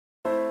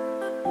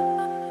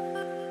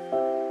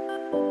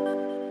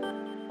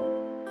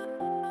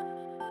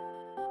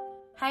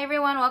Hi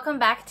everyone, welcome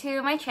back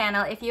to my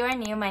channel. If you are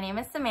new, my name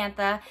is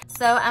Samantha.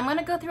 So I'm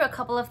gonna go through a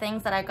couple of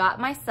things that I got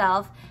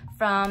myself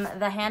from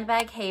the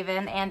Handbag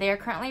Haven, and they are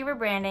currently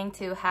rebranding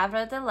to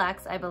Havre de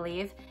Luxe, I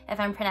believe, if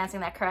I'm pronouncing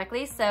that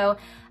correctly. So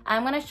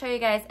I'm gonna show you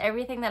guys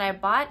everything that I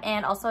bought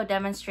and also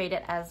demonstrate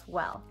it as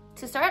well.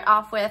 To start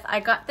off with,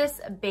 I got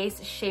this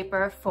base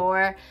shaper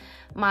for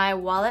my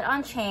wallet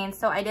on chain.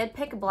 So I did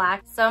pick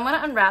black. So I'm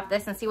gonna unwrap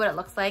this and see what it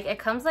looks like. It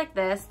comes like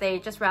this. They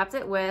just wrapped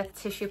it with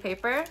tissue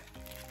paper.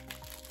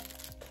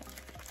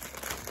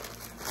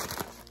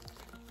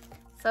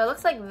 So it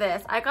looks like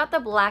this. I got the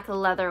black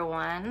leather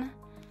one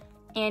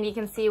and you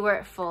can see where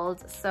it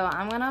folds. So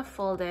I'm gonna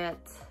fold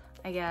it,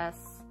 I guess,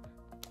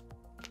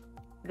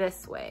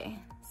 this way.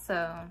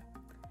 So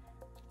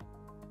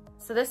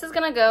this is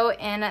gonna go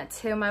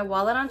into my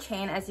wallet on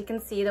chain. As you can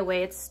see, the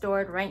way it's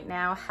stored right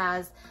now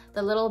has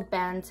the little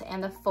bend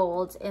and the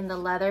folds in the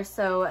leather.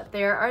 So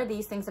there are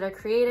these things that are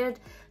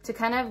created to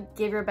kind of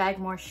give your bag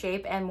more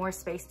shape and more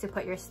space to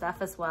put your stuff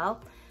as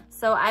well.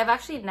 So I've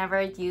actually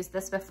never used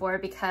this before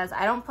because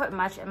I don't put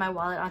much in my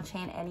wallet on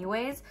chain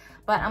anyways,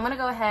 but I'm gonna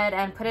go ahead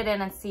and put it in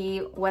and see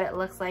what it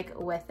looks like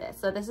with it.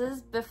 So this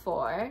is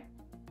before.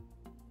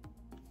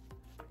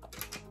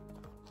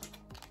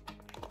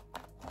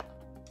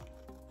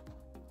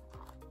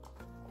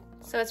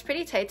 So it's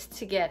pretty tight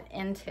to get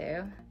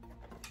into.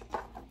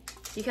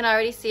 You can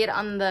already see it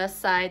on the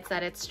sides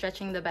that it's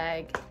stretching the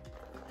bag.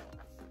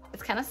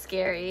 It's kind of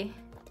scary.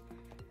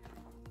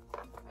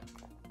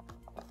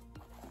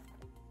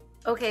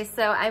 Okay,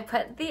 so I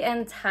put the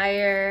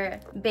entire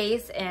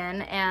base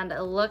in and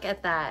look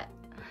at that.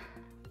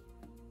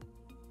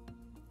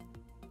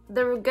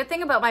 The good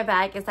thing about my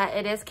bag is that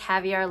it is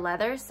caviar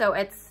leather, so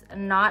it's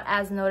not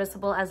as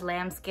noticeable as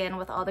lambskin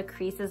with all the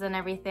creases and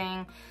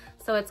everything.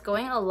 So it's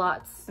going a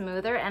lot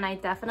smoother, and I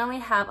definitely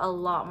have a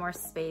lot more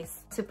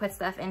space to put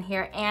stuff in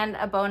here. And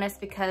a bonus,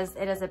 because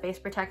it is a base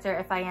protector,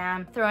 if I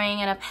am throwing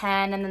in a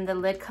pen and then the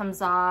lid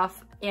comes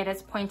off and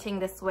it's pointing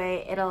this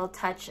way, it'll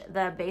touch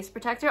the base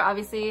protector.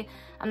 Obviously,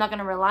 I'm not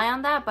gonna rely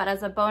on that, but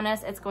as a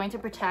bonus, it's going to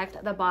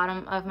protect the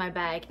bottom of my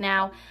bag.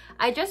 Now,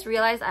 I just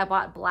realized I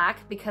bought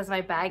black because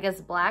my bag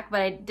is black, but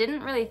I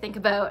didn't really think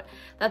about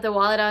that the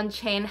wallet on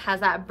chain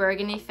has that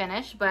burgundy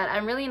finish, but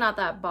I'm really not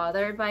that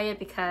bothered by it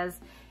because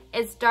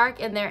it's dark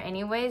in there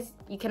anyways.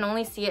 You can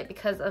only see it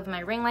because of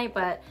my ring light,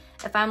 but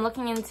if I'm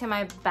looking into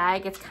my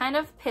bag, it's kind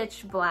of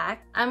pitch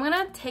black. I'm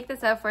gonna take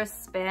this out for a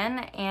spin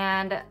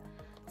and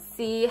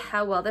see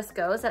how well this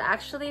goes. It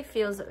actually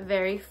feels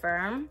very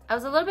firm. I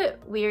was a little bit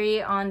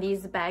weary on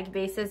these bag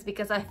bases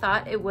because I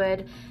thought it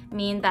would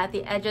mean that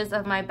the edges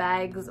of my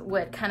bags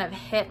would kind of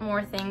hit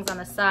more things on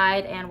the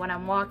side and when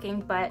I'm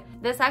walking, but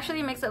this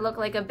actually makes it look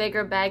like a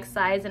bigger bag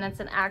size, and it's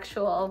an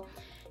actual,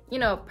 you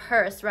know,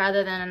 purse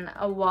rather than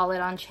a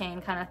wallet on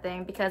chain kind of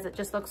thing, because it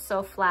just looks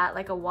so flat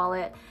like a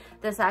wallet.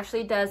 This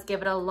actually does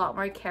give it a lot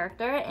more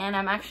character, and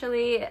I'm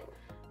actually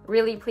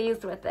really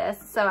pleased with this,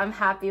 so I'm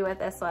happy with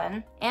this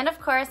one. And of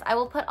course, I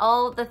will put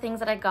all the things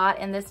that I got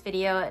in this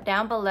video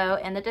down below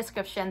in the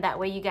description. That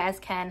way you guys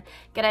can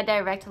get a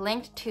direct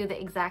link to the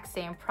exact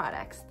same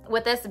products.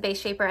 With this base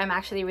shaper, I'm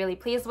actually really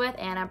pleased with,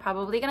 and I'm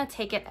probably gonna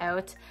take it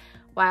out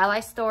while I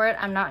store it.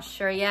 I'm not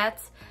sure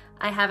yet.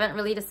 I haven't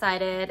really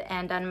decided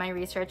and done my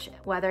research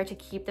whether to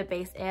keep the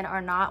base in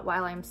or not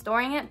while I'm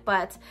storing it,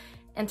 but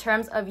in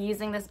terms of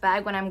using this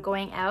bag when I'm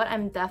going out,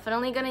 I'm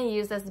definitely gonna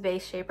use this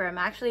base shaper. I'm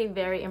actually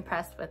very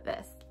impressed with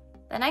this.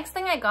 The next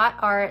thing I got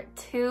are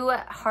two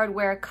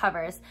hardware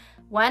covers.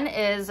 One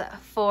is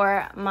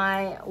for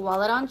my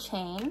wallet on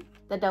chain,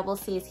 the double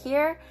C's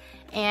here,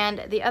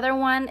 and the other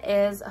one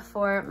is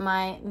for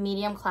my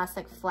medium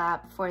classic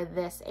flap for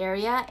this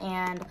area,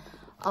 and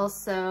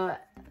also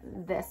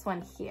this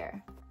one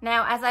here.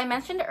 Now, as I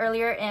mentioned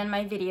earlier in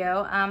my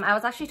video, I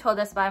was actually told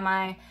this by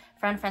my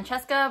friend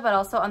Francesca, but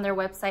also on their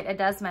website it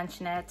does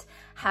mention it,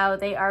 how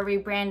they are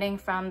rebranding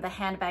from the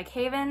Handbag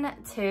Haven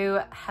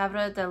to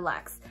Havre de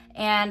Luxe.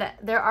 And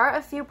there are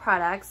a few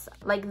products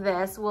like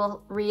this.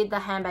 We'll read the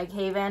Handbag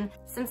Haven.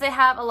 Since they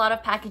have a lot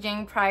of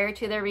packaging prior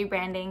to their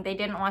rebranding, they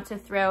didn't want to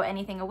throw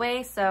anything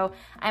away, so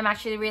I'm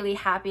actually really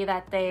happy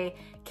that they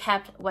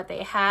kept what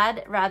they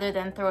had rather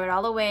than throw it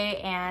all away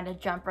and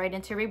jump right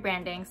into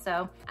rebranding.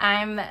 So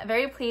I'm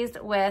very pleased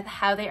with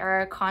how they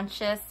are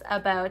conscious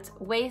about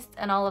waste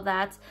and all of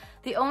that.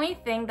 The only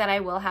thing that I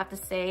will have to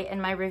say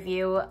in my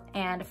review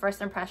and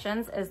first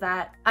impressions is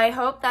that I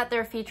hope that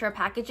their future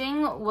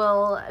packaging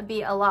will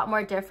be a lot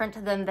more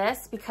different than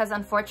this, because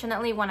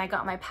unfortunately when I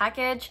got my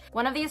package,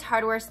 one of these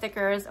hardware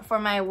stickers for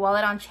my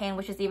wallet on chain,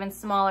 which is even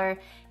smaller,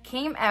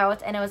 came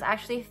out and it was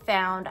actually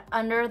found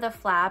under the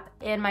flap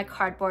in my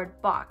cardboard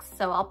box.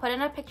 So I'll put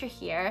in a picture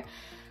here.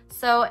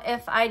 So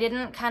if I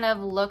didn't kind of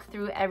look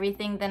through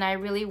everything, then I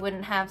really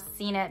wouldn't have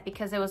seen it,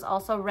 because it was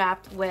also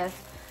wrapped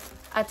with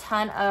a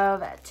ton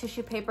of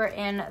tissue paper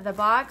in the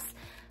box.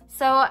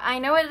 So I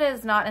know it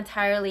is not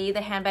entirely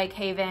the Handbag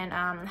Haven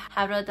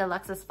Havre de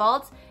Luxe's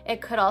fault.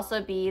 It could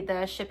also be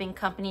the shipping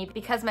company,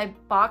 because my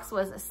box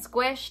was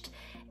squished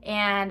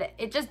and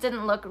it just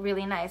didn't look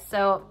really nice.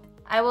 So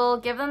I will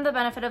give them the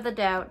benefit of the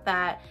doubt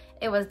that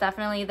it was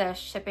definitely the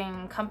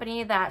shipping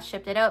company that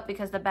shipped it out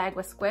because the bag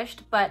was squished.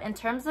 But in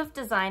terms of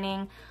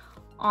designing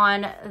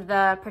on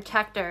the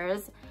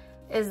protectors,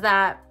 is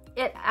that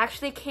it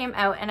actually came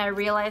out and I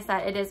realized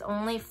that it is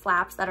only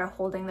flaps that are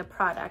holding the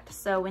product.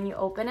 So when you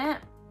open it,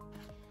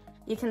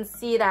 you can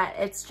see that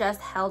it's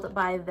just held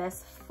by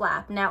this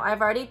flap. Now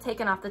I've already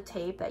taken off the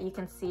tape that you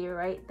can see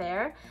right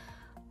there,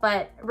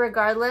 but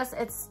regardless,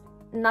 it's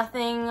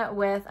nothing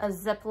with a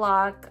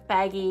Ziploc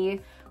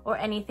baggie or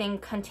anything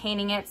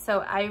containing it. So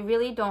I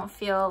really don't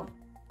feel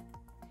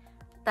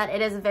that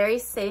it is very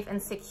safe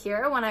and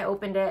secure. When I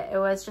opened it, it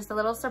was just a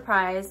little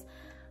surprise,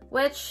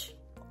 which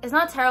is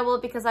not terrible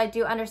because I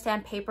do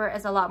understand paper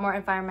is a lot more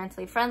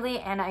environmentally friendly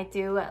and I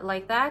do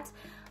like that.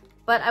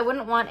 But I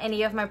wouldn't want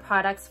any of my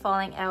products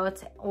falling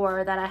out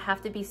or that I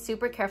have to be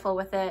super careful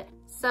with it.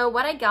 So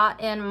what I got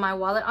in my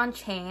wallet on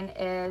chain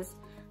is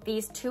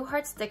these 2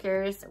 heart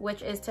stickers,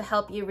 which is to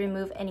help you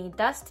remove any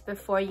dust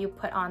before you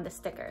put on the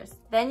stickers.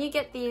 Then you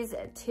get these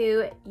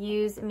 2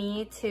 use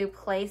me to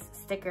place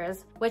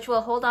stickers, which will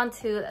hold on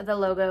to the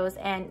logos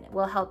and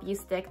will help you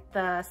stick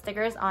the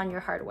stickers on your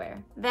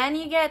hardware. Then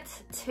you get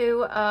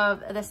 2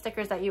 of the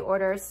stickers that you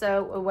order.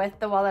 So with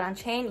the wallet on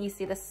chain, you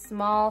see the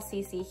small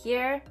CC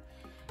here,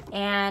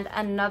 and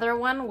another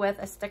one with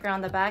a sticker on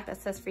the back that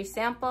says free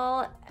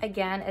sample.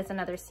 Again, it's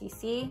another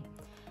CC.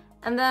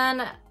 And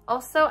then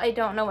also, I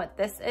don't know what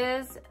this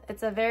is.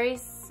 It's a very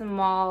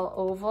small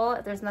oval.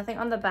 There's nothing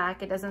on the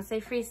back. It doesn't say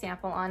free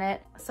sample on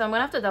it. So I'm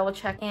gonna have to double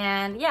check.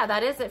 And yeah,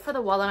 that is it for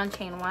the wallet on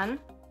chain one.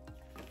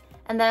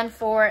 And then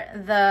for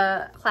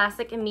the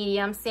classic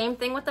medium, same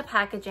thing with the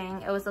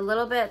packaging. It was a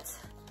little bit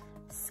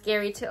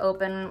scary to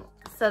open.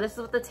 So this is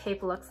what the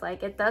tape looks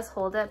like. It does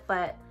hold it,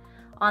 but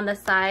on the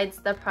sides,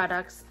 the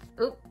products,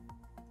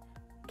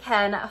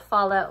 can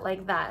fall out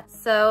like that.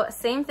 So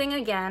same thing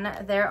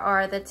again, there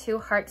are the 2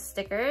 heart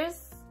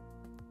stickers.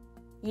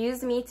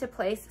 Use me to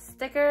place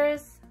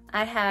stickers.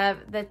 I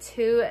have the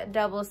 2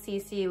 double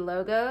CC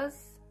logos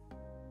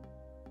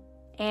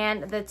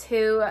and the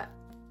 2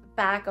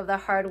 back of the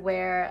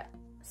hardware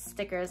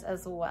stickers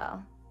as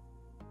well.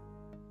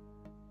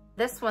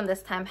 This one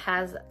this time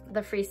has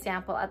the free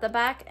sample at the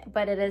back,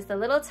 but it is the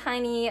little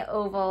tiny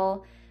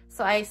oval.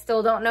 So I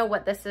still don't know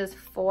what this is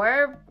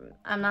for.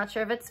 I'm not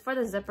sure if it's for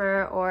the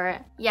zipper or,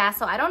 yeah,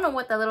 so I don't know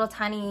what the little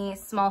tiny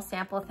small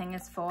sample thing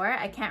is for.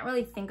 I can't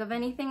really think of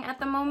anything at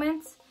the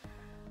moment.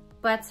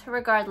 But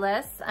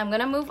regardless, I'm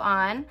gonna move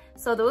on.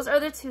 So those are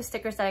the 2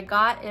 stickers that I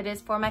got. It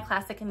is for my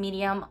classic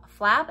medium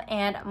flap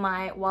and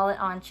my wallet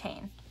on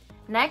chain.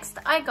 Next,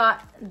 I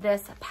got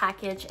this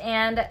package,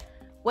 and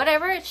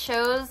whatever it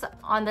shows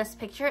on this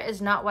picture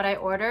is not what I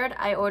ordered.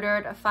 I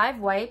ordered 5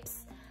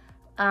 wipes,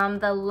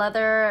 the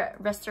leather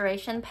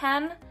restoration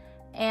pen,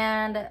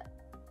 and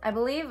I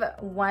believe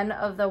 1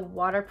 of the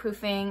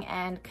waterproofing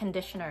and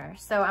conditioner.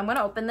 So I'm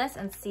gonna open this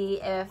and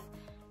see if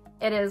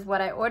it is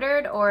what I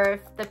ordered or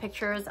if the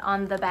pictures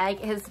on the bag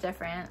is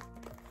different.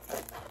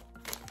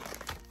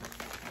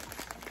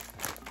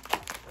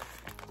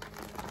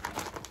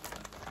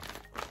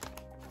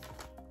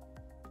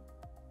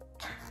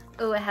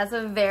 Oh, it has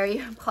a very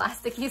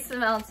plasticky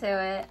smell to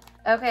it.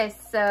 Okay,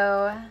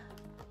 so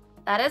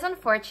that is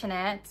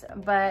unfortunate,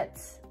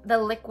 but the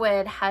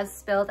liquid has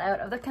spilled out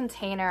of the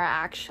container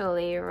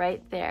actually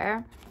right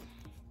there.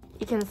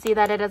 You can see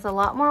that it is a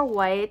lot more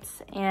white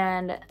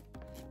and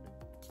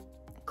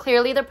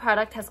clearly the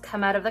product has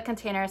come out of the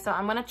container. So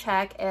I'm gonna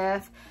check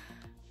if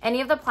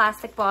any of the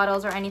plastic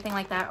bottles or anything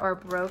like that are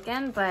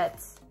broken,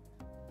 but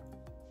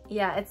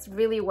yeah, it's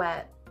really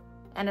wet.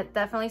 And it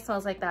definitely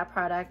smells like that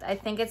product. I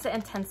think it's an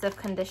intensive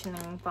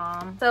conditioning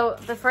balm. So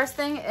the first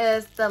thing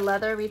is the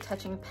leather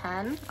retouching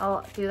pen.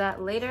 I'll do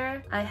that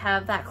later. I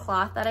have that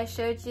cloth that I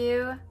showed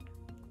you,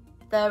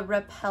 the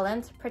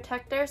repellent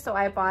protector. So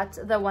I bought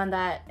the one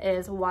that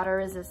is water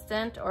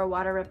resistant or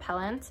water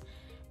repellent.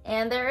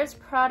 And there is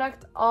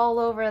product all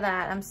over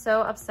that. I'm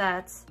so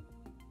upset.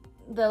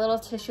 The little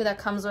tissue that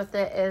comes with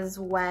it is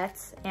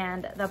wet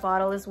and the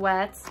bottle is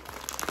wet.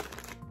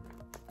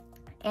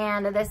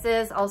 And this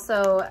is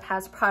also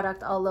has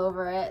product all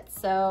over it.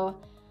 So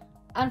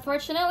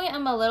unfortunately,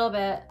 I'm a little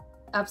bit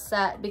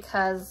upset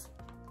because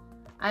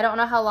I don't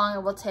know how long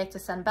it will take to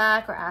send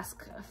back or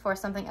ask for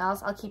something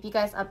else. I'll keep you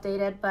guys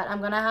updated, but I'm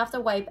gonna have to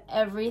wipe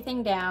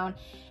everything down.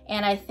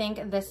 And I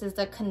think this is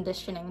the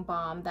conditioning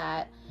balm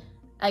that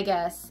I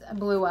guess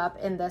blew up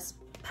in this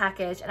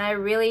package. And I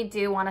really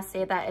do wanna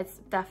say that it's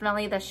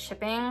definitely the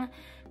shipping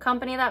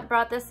company that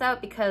brought this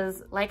out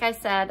because like I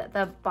said,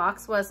 the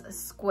box was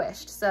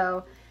squished.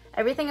 So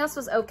everything else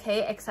was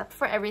okay except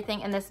for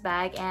everything in this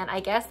bag. And I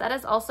guess that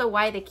is also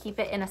why they keep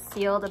it in a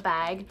sealed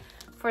bag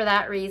for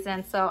that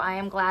reason. So I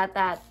am glad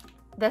that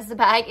this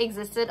bag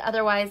existed.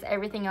 Otherwise,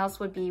 everything else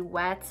would be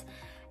wet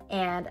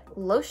and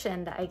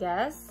lotioned, I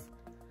guess.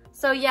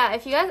 So yeah,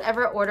 if you guys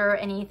ever order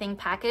anything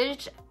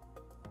packaged,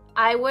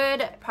 I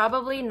would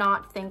probably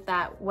not think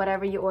that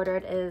whatever you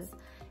ordered is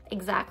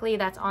exactly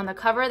that's on the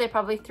cover. They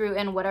probably threw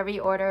in whatever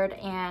you ordered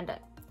and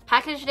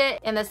packaged it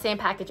in the same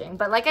packaging.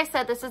 But like I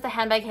said, this is the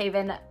Handbag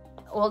Haven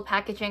old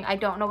packaging. I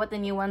don't know what the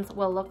new ones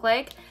will look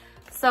like.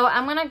 So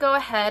I'm gonna go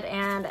ahead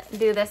and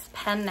do this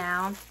pen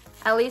now.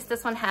 At least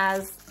this one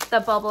has the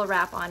bubble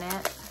wrap on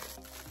it.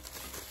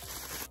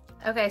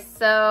 Okay,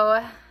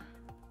 so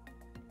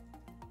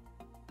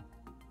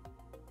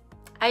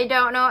I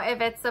don't know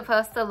if it's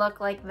supposed to look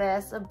like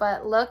this,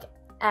 but look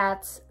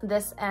at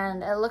this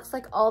end. It looks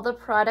like all the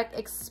product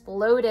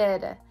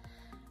exploded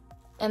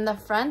in the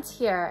front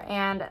here,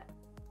 and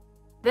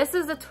this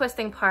is the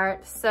twisting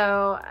part,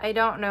 so I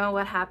don't know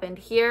what happened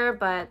here,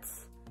 but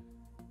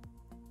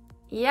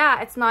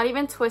yeah, it's not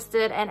even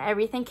twisted and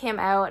everything came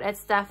out.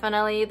 It's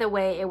definitely the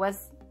way it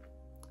was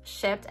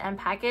shipped and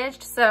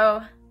packaged.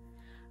 So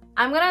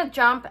I'm gonna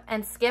jump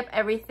and skip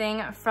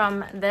everything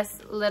from this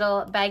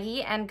little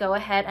baggie and go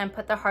ahead and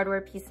put the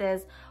hardware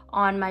pieces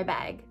on my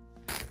bag.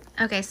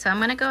 Okay, so I'm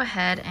gonna go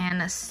ahead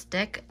and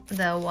stick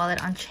the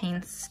wallet on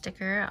chain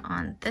sticker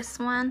on this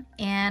one,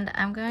 and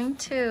I'm going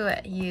to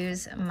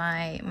use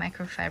my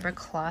microfiber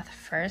cloth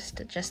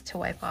first just to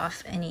wipe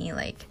off any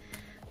like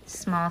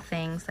small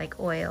things like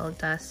oil,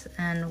 dust,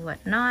 and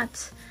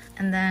whatnot.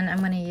 And then I'm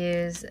gonna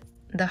use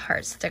the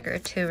heart sticker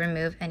to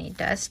remove any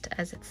dust.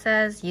 As it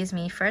says, use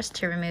me first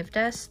to remove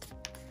dust.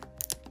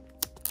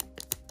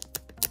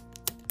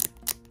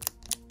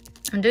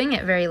 I'm doing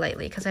it very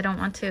lightly because I don't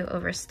want to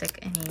overstick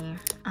any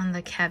on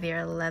the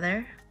caviar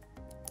leather.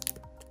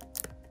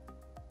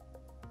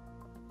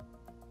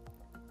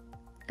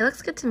 It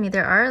looks good to me.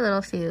 There are a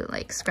little few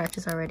like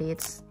scratches already.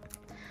 It's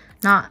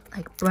not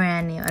like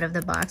brand new out of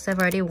the box. I've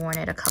already worn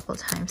it a couple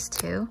times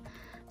too,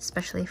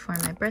 especially for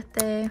my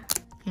birthday.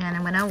 And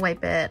I'm gonna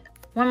wipe it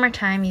one more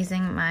time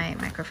using my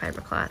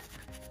microfiber cloth.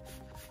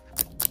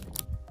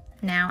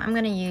 Now I'm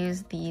gonna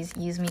use these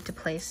use me to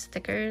place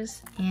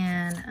stickers,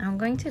 and I'm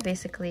going to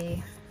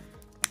basically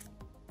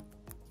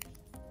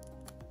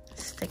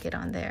stick it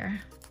on there.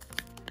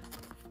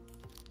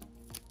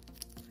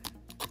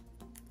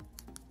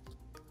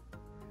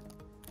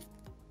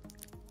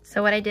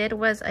 So what I did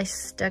was I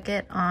stuck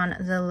it on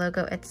the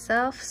logo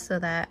itself so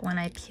that when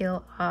I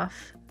peel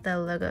off the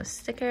logo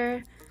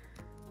sticker,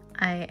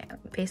 I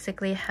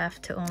basically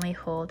have to only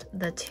hold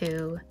the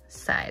two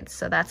sides.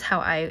 So that's how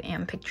I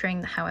am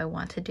picturing how I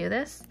want to do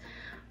this.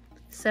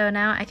 So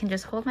now I can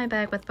just hold my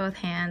bag with both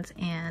hands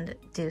and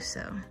do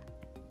so.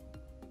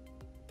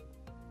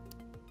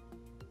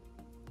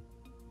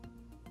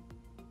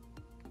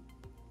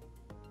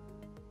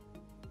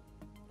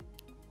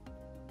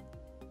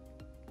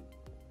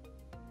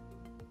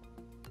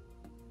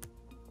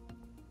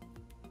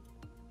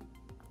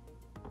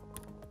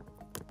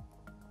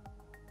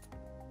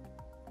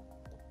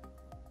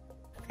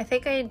 I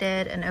think I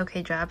did an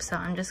okay job, so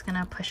I'm just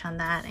gonna push on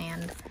that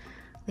and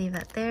leave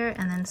that there,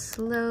 and then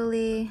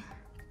slowly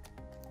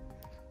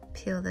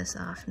peel this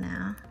off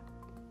now.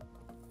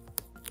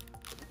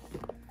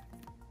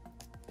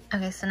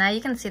 Okay, so now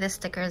you can see the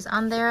stickers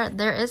on there.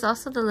 There is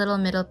also the little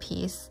middle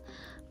piece,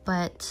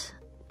 but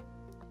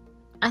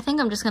I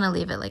think I'm just gonna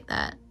leave it like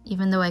that,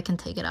 even though I can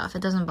take it off.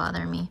 It doesn't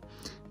bother me.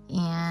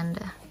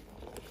 And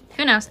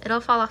who knows,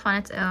 it'll fall off on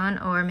its own,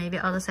 or maybe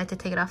I'll decide to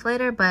take it off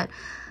later, but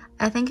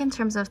I think in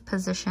terms of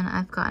position,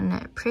 I've gotten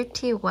it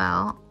pretty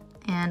well,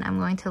 and I'm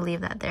going to leave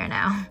that there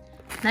now.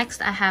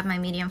 Next, I have my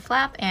medium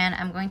flap, and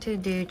I'm going to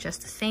do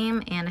just the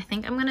same, and I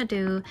think I'm gonna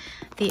do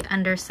the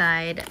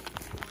underside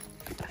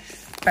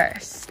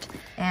first.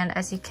 And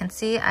as you can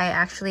see, I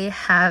actually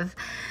have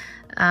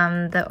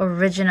the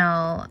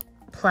original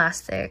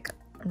plastic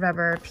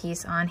rubber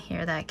piece on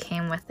here that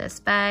came with this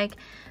bag.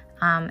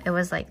 It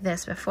was like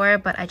this before,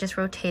 but I just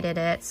rotated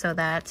it so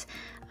that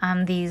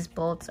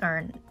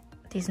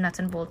these nuts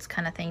and bolts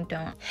kind of thing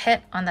don't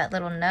hit on that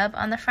little nub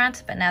on the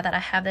front. But now that I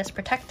have this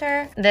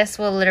protector, this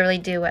will literally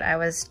do what I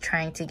was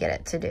trying to get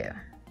it to do.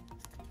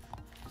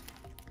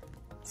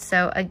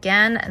 So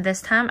again,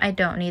 this time I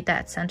don't need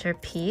that center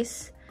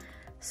piece.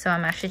 So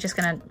I'm actually just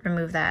gonna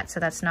remove that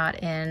so that's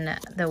not in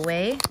the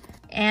way.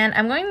 And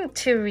I'm going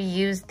to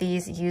reuse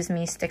these Use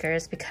Me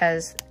stickers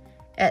because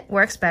it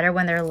works better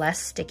when they're less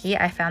sticky.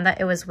 I found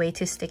that it was way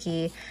too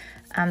sticky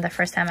the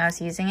first time I was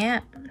using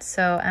it.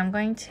 So I'm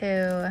going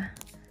to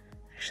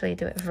actually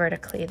do it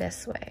vertically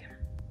this way.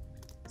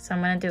 So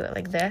I'm gonna do it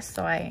like this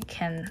so I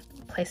can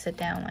place it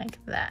down like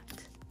that.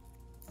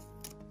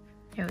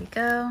 Here we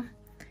go.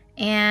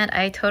 And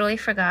I totally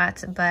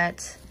forgot,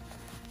 but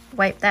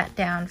wipe that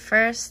down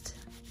first.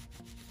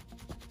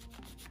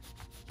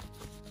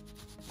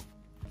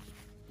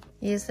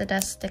 Use the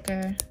dust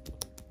sticker.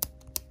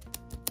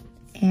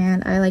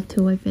 And I like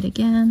to wipe it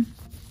again.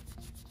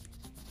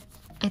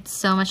 It's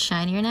so much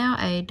shinier now.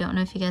 I don't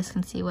know if you guys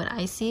can see what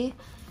I see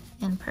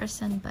in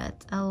person,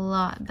 but a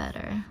lot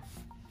better.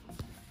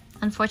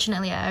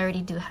 Unfortunately, I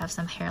already do have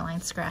some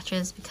hairline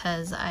scratches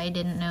because I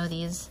didn't know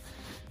these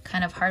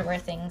kind of hardware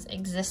things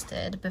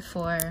existed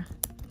before,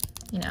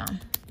 you know.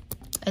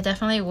 I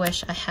definitely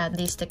wish I had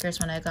these stickers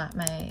when I got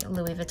my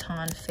Louis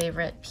Vuitton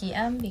favorite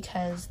PM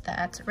because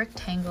that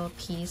rectangle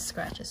piece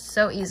scratches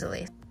so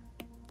easily.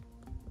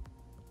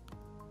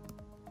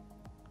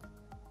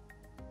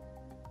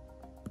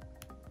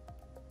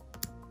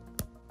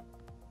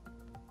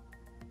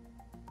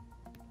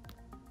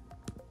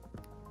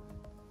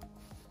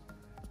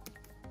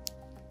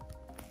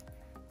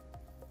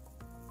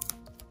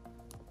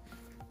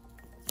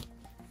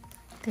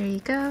 There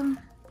you go.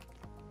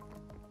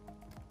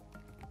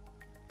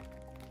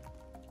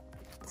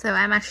 So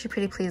I'm actually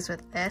pretty pleased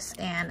with this,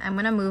 and I'm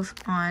gonna move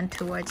on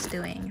towards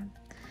doing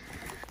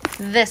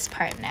this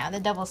part now, the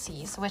double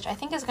C's, which I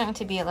think is going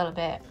to be a little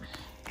bit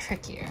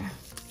trickier,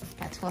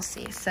 but we'll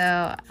see. So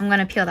I'm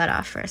gonna peel that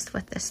off first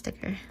with this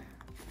sticker.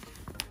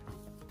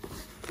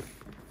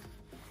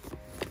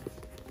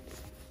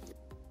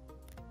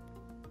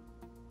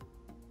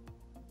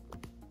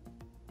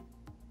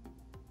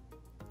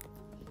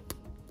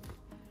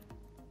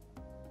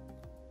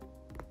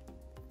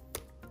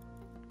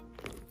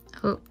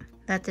 Oh,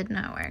 that did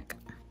not work.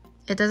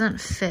 It doesn't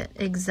fit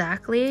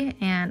exactly,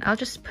 and I'll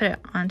just put it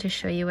on to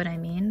show you what I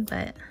mean,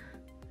 but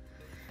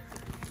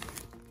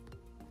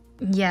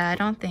yeah, I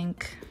don't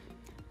think.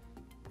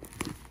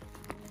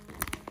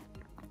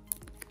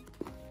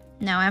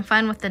 No, I'm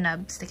fine with the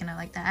nub sticking out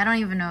like that. I don't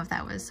even know if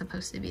that was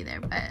supposed to be there,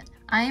 but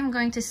I am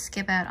going to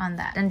skip out on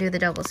that and do the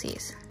double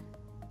C's.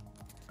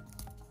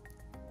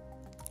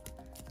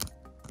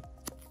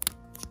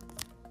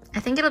 I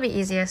think it'll be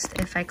easiest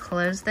if I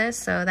close this,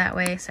 so that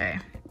way, sorry.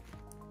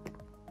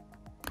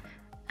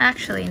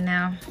 Actually,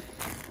 no.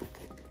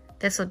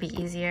 This will be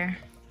easier.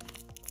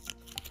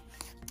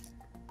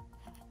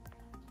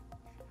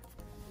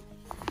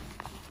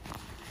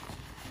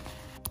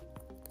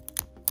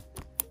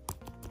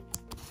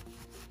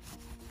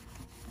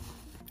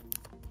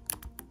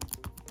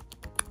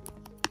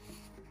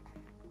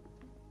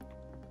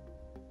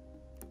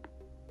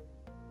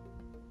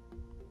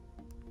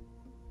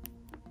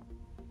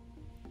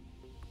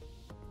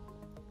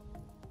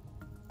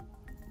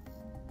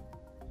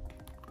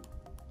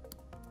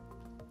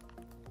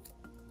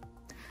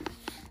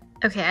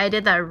 Okay, I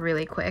did that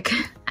really quick.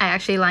 I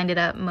actually lined it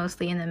up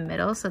mostly in the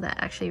middle, so that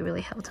actually really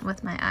helped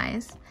with my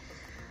eyes.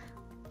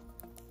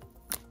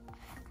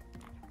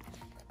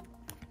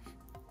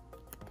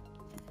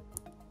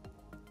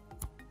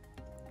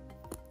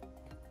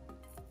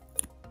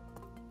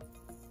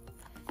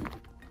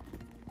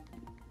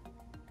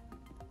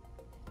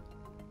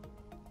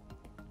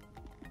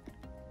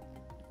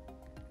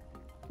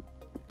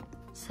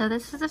 So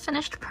this is a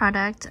finished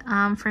product.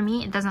 For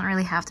me, it doesn't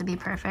really have to be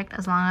perfect.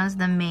 As long as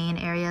the main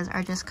areas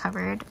are just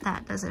covered,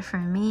 that does it for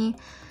me.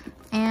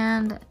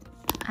 And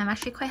I'm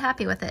actually quite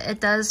happy with it. It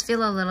does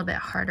feel a little bit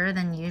harder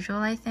than usual,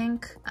 I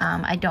think.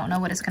 I don't know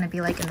what it's gonna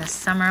be like in the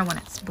summer when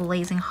it's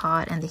blazing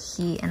hot and the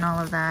heat and all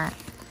of that.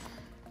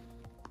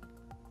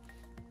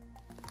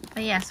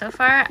 But yeah, so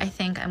far, I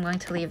think I'm going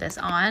to leave this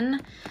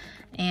on,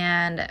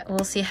 and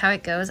we'll see how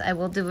it goes. I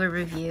will do a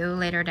review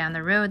later down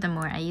the road the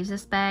more I use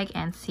this bag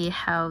and see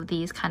how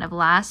these kind of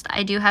last.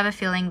 I do have a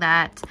feeling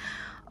that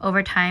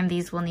over time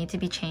these will need to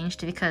be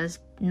changed because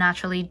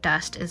naturally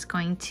dust is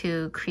going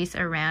to crease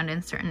around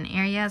in certain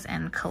areas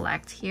and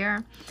collect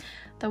here.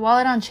 The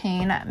wallet on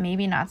chain,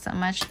 maybe not so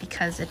much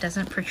because it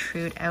doesn't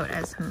protrude out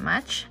as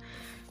much.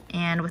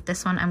 And with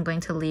this one, I'm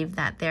going to leave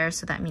that there,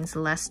 so that means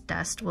less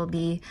dust will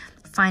be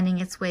finding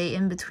its way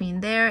in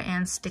between there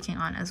and sticking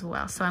on as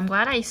well. So I'm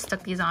glad I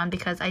stuck these on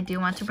because I do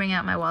want to bring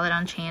out my wallet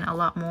on chain a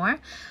lot more.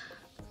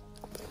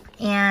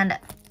 And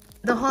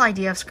the whole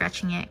idea of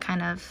scratching it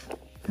kind of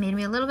made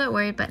me a little bit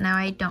worried, but now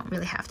I don't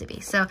really have to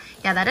be. So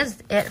yeah, that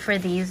is it for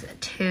these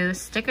two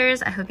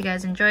stickers. I hope you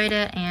guys enjoyed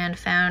it and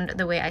found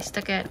the way I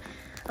stuck it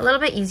a little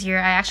bit easier.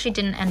 I actually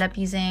didn't end up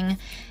using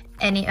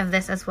any of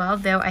this as well,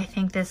 though I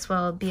think this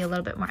will be a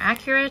little bit more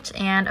accurate.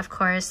 And of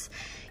course,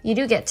 you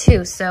do get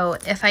two, so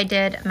if I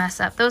did mess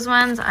up those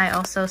ones, I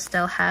also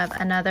still have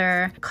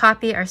another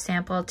copy or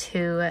sample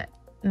to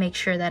make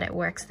sure that it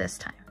works this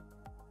time.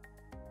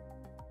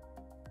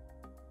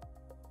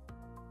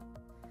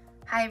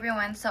 Hi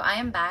everyone, so I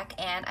am back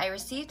and I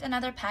received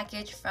another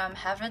package from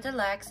Havre de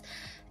Luxe,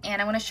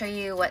 and I want to show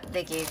you what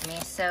they gave me.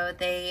 So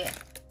they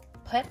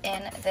put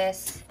in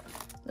this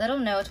little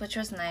note, which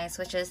was nice,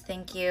 which is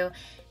thank you.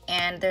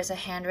 And there's a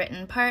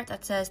handwritten part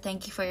that says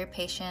thank you for your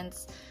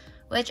patience,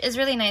 which is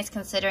really nice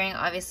considering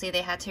obviously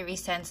they had to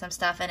resend some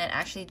stuff and it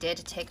actually did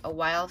take a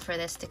while for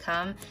this to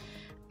come.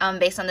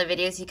 Based on the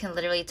videos, you can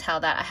literally tell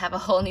that I have a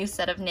whole new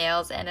set of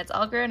nails and it's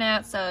all grown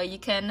out, so you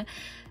can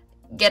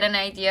get an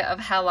idea of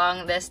how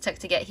long this took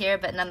to get here,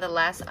 but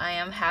nonetheless, I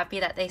am happy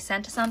that they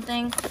sent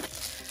something.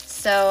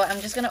 So I'm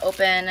just gonna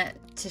open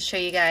to show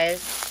you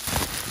guys.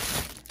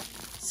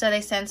 So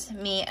they sent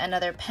me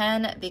another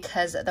pen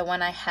because the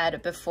one I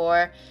had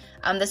before,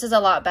 this is a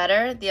lot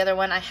better. The other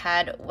one I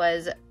had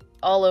was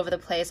all over the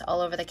place, all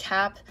over the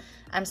cap.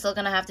 I'm still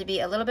gonna have to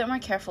be a little bit more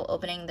careful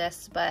opening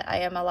this, but I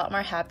am a lot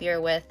more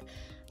happier with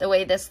the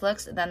way this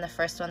looks than the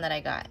first one that I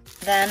got.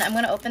 Then I'm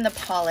gonna open the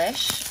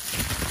polish.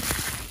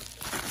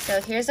 So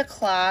here's a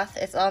cloth,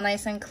 it's all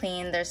nice and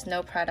clean, there's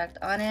no product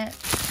on it.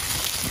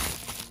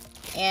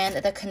 And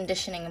the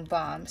conditioning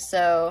balm.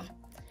 So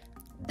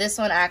this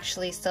one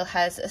actually still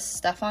has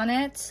stuff on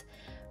it,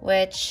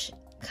 which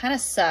kind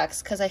of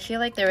sucks because I feel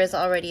like there is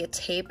already a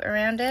tape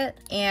around it.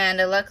 And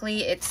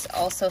luckily it's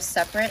also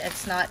separate,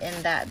 it's not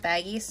in that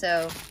baggie.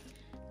 So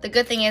the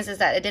good thing is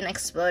that it didn't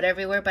explode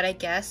everywhere, but I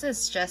guess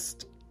it's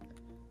just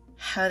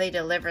how they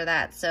deliver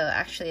that. So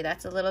actually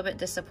that's a little bit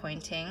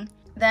disappointing.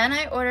 Then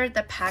I ordered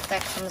the pack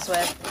that comes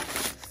with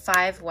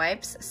 5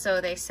 wipes.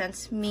 So they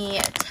sent me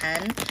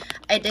 10.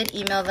 I did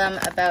email them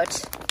about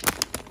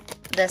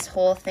this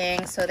whole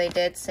thing. So they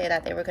did say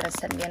that they were going to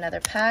send me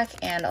another pack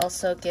and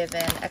also give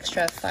an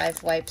extra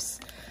 5 wipes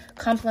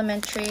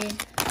complimentary.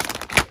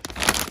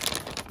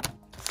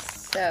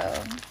 So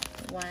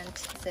 1,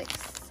 2,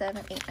 6,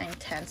 7, 8, 9,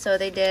 10. So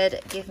they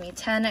did give me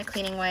 10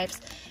 cleaning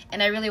wipes,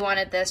 and I really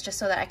wanted this just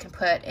so that I can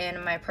put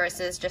in my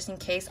purses just in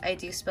case I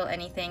do spill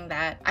anything,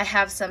 that I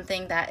have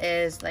something that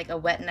is like a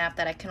wet nap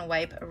that I can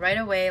wipe right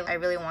away. I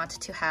really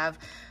wanted to have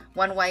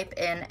 1 wipe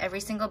in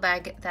every single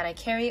bag that I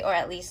carry, or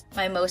at least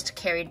my most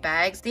carried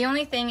bags. The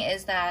only thing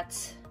is that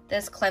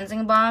this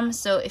cleansing balm,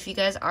 so if you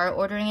guys are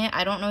ordering it,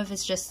 I don't know if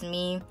it's just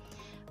me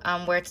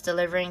where it's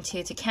delivering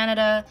to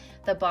Canada,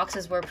 the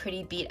boxes were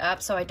pretty beat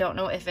up, so I don't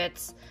know if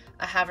it's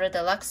a Havre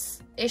de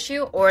Luxe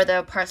issue or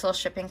the parcel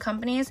shipping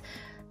companies.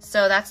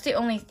 So that's the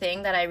only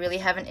thing that I really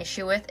have an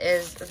issue with,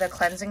 is the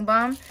cleansing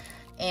balm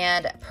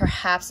and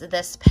perhaps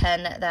this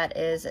pen that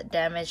is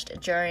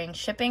damaged during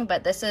shipping.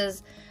 But this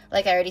is,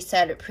 like I already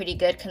said, pretty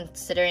good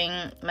considering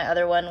my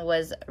other one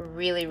was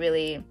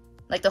really,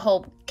 like the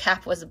whole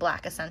cap was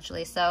black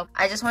essentially. So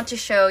I just want to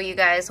show you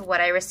guys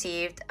what I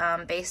received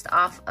based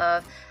off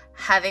of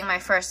having my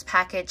first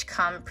package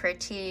come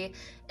pretty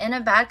in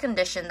a bad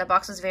condition. The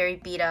box was very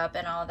beat up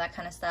and all of that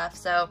kind of stuff.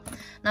 So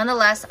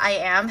nonetheless, I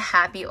am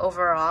happy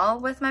overall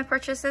with my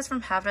purchases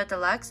from Havre de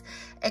Luxe,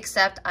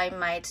 except I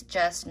might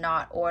just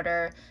not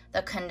order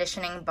the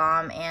conditioning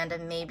balm and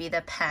maybe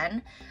the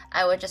pen.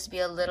 I would just be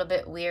a little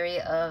bit weary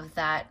of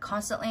that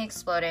constantly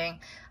exploding.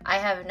 I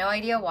have no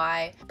idea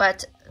why,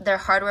 but they're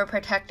hardware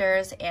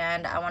protectors,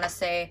 and I want to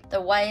say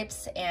the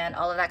wipes and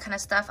all of that kind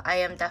of stuff, I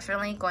am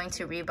definitely going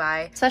to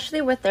rebuy.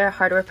 Especially with their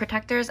hardware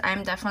protectors,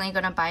 I'm definitely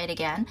going to buy it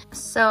again.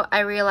 So I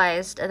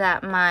realized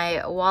that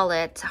my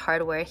wallet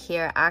hardware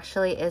here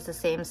actually is the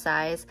same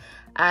size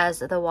as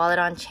the wallet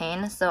on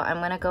chain, so I'm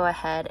going to go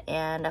ahead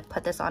and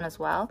put this on as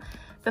well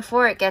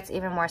before it gets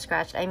even more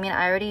scratched. I mean,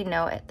 I already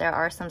know there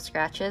are some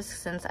scratches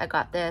since I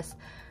got this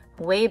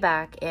way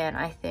back in,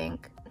 I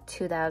think,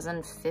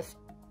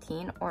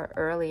 2015 or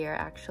earlier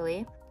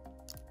actually.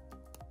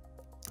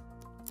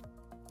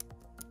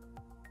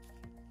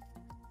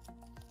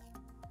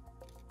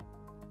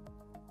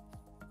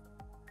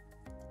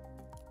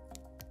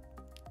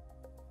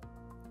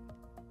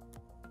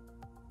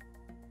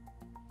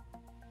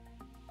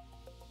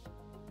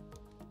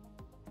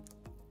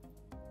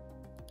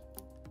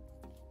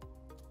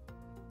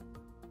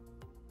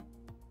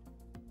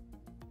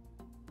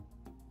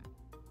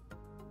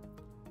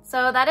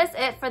 So that is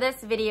it for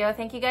this video.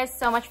 Thank you guys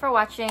so much for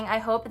watching. I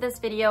hope this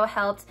video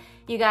helped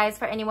you guys,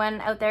 for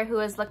anyone out there who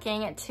is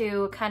looking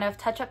to kind of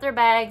touch up their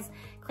bags,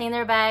 clean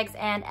their bags,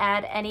 and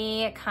add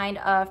any kind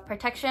of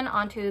protection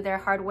onto their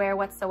hardware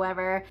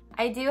whatsoever.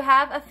 I do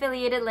have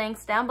affiliated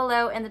links down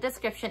below in the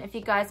description if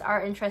you guys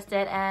are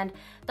interested, and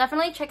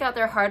definitely check out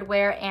their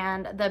hardware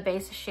and the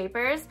base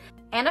shapers.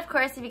 And of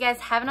course, if you guys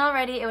haven't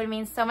already, it would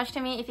mean so much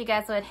to me if you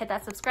guys would hit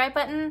that subscribe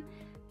button,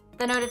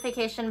 the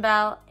notification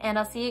bell, and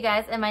I'll see you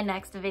guys in my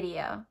next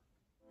video.